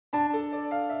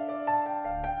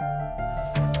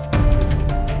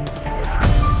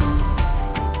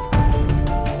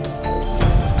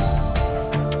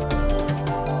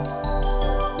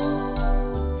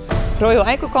Royal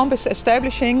Eijkelkamp is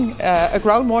establishing a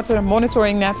groundwater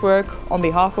monitoring network on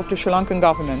behalf of the Sri Lankan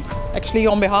government, actually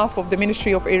on behalf of the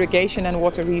Ministry of Irrigation and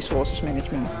Water Resources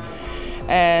Management.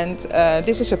 And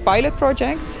this is a pilot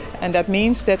project, and that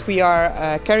means that we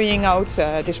are carrying out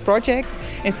this project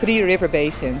in 3 river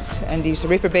basins. And these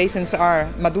river basins are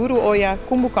Maduru Oya,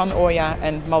 Kumbukan Oya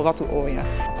and Malwatu Oya.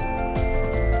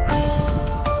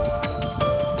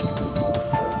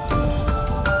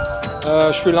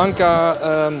 Sri Lanka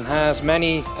has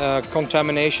many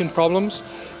contamination problems.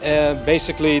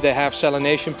 Basically they have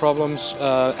salination problems,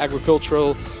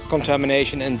 agricultural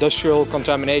contamination, industrial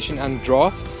contamination and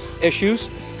drought issues.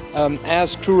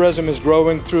 As tourism is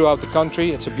growing throughout the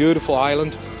country, it's a beautiful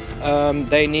island,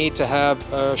 they need to have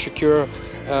secure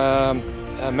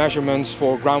measurements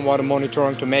for groundwater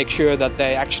monitoring to make sure that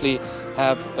they actually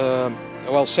have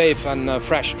safe and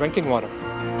fresh drinking water.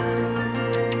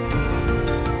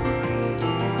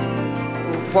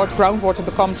 Groundwater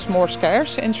becomes more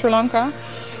scarce in Sri Lanka,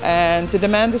 and the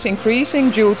demand is increasing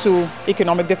due to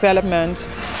economic development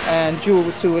and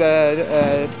due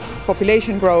to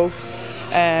population growth,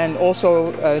 and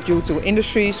also due to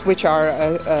industries which are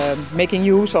making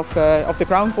use of the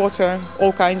groundwater,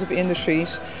 all kinds of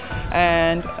industries.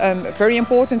 And a very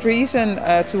important reason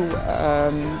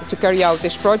to carry out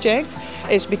this project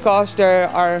is because there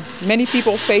are many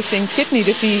people facing kidney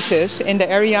diseases in the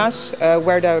areas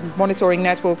where the monitoring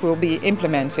network will be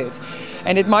implemented.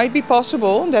 And it might be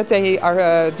possible that they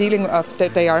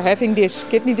are having these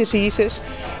kidney diseases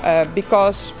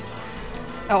because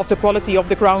of the quality of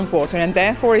the groundwater, and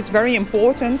therefore it's very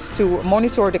important to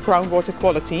monitor the groundwater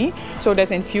quality so that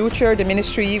in future the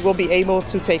ministry will be able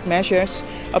to take measures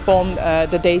upon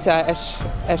the data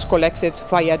as collected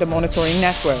via the monitoring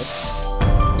network.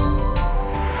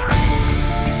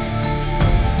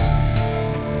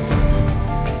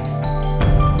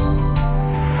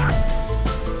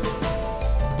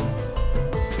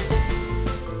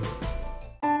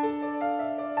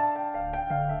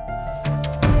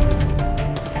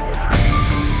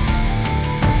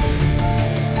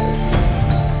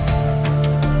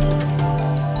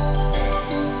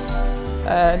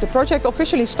 The project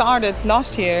officially started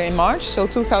last year in March, so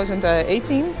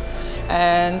 2018.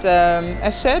 And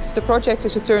as said, the project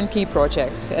is a turnkey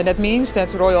project. And that means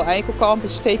that Royal Eijkelkamp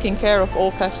is taking care of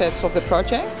all facets of the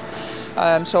project.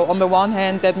 So on the one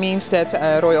hand, that means that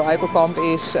Royal Eijkelkamp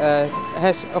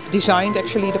has designed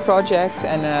actually the project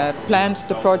and planned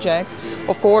the project.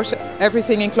 Of course,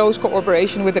 everything in close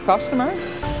cooperation with the customer.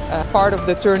 Part of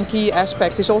the turnkey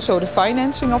aspect is also the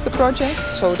financing of the project,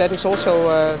 so that is also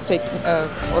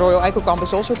Royal Eijkelkamp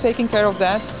is also taking care of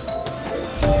that.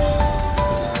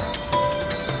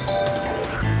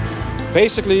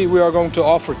 Basically, we are going to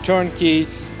offer turnkey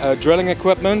drilling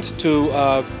equipment to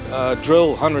drill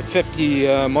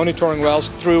 150 monitoring wells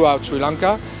throughout Sri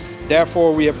Lanka.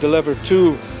 Therefore, we have delivered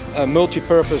 2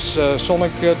 multi-purpose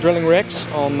sonic drilling rigs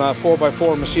on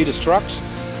 4x4 Mercedes trucks.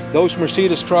 Those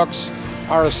Mercedes trucks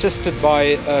are assisted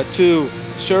by 2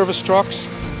 service trucks,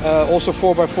 also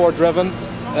 4x4 driven,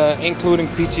 including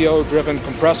PTO driven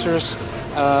compressors,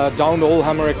 down-the-hole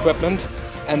hammer equipment.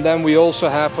 And then we also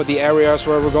have, for the areas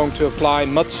where we're going to apply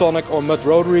mud sonic or mud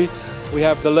rotary, we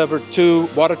have delivered 2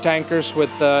 water tankers with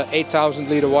 8,000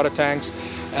 litre water tanks,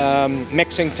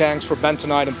 mixing tanks for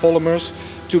bentonite and polymers,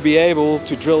 to be able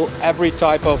to drill every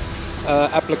type of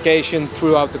application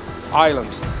throughout the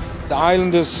island. The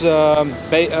island is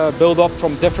built up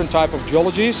from different types of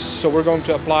geologies, so we're going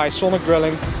to apply sonic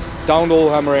drilling, down-the-hole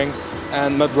hammering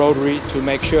and mud rotary to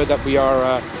make sure that we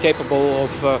are capable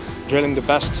of drilling the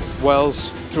best wells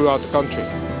throughout the country.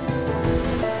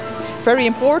 Very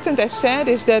important, as said,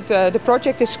 is that the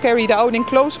project is carried out in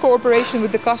close cooperation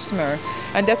with the customer,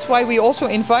 and that's why we also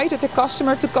invited the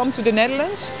customer to come to the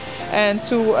Netherlands and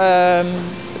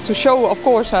to show, of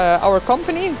course, our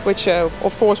company, which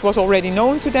of course was already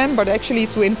known to them, but actually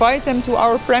to invite them to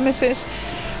our premises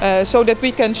so that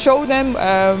we can show them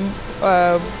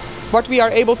what we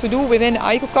are able to do within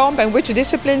Eijkelkamp and which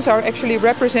disciplines are actually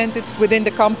represented within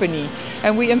the company.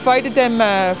 And we invited them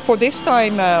for this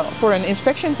time for an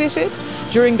inspection visit.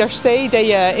 During their stay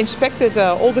they inspected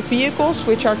all the vehicles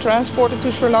which are transported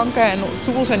to Sri Lanka and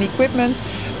tools and equipment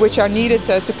which are needed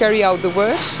to carry out the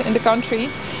works in the country.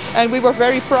 And we were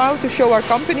very proud to show our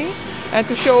company and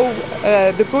to show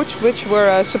the goods which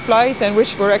were supplied and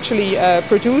which were actually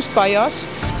produced by us.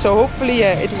 So hopefully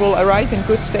it will arrive in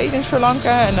good state in Sri Lanka,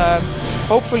 and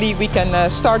hopefully we can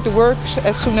start the works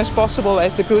as soon as possible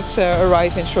as the goods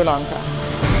arrive in Sri Lanka.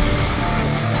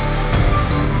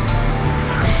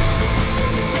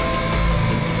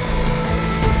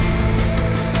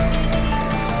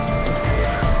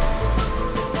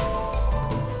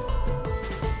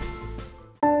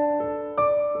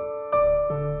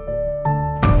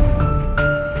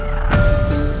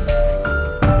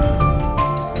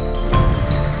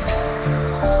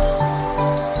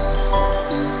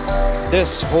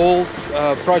 This whole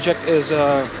project is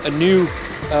a new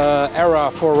era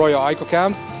for Royal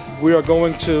Eijkelkamp. We are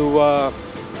going to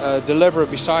deliver,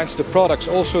 besides the products,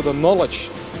 also the knowledge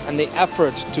and the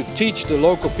effort to teach the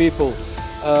local people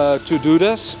to do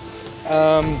this.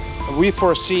 We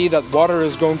foresee that water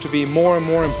is going to be more and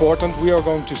more important. We are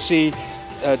going to see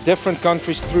different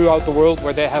countries throughout the world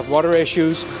where they have water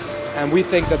issues, and we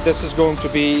think that this is going to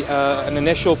be an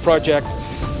initial project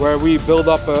where we build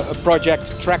up a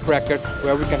project track record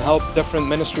where we can help different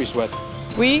ministries with.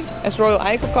 We, as Royal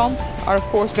Eijkelkamp, are of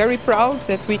course very proud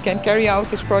that we can carry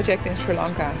out this project in Sri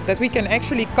Lanka, that we can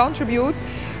actually contribute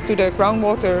to the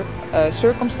groundwater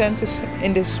circumstances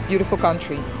in this beautiful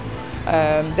country.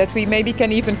 That we maybe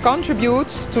can even contribute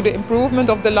to the improvement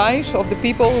of the lives of the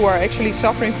people who are actually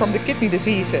suffering from the kidney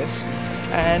diseases,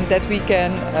 and that we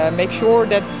can make sure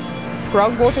that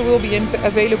groundwater will be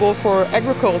available for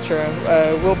agriculture,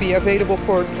 will be available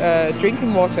for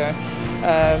drinking water.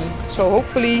 So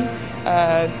hopefully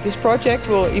this project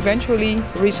will eventually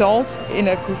result in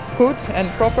a good and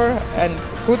proper and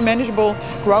good manageable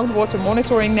groundwater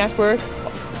monitoring network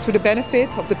to the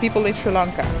benefit of the people in Sri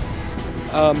Lanka.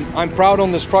 I'm proud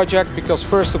on this project because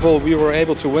first of all we were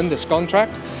able to win this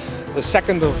contract. The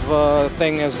second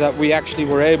thing is that we actually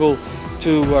were able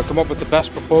to come up with the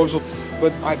best proposal.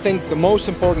 But I think the most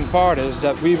important part is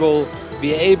that we will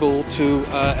be able to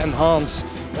enhance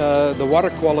the water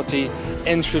quality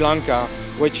in Sri Lanka,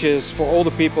 which is for all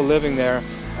the people living there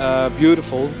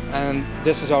beautiful, and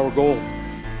this is our goal.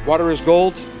 Water is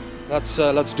gold.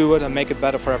 Let's do it and make it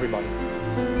better for everybody.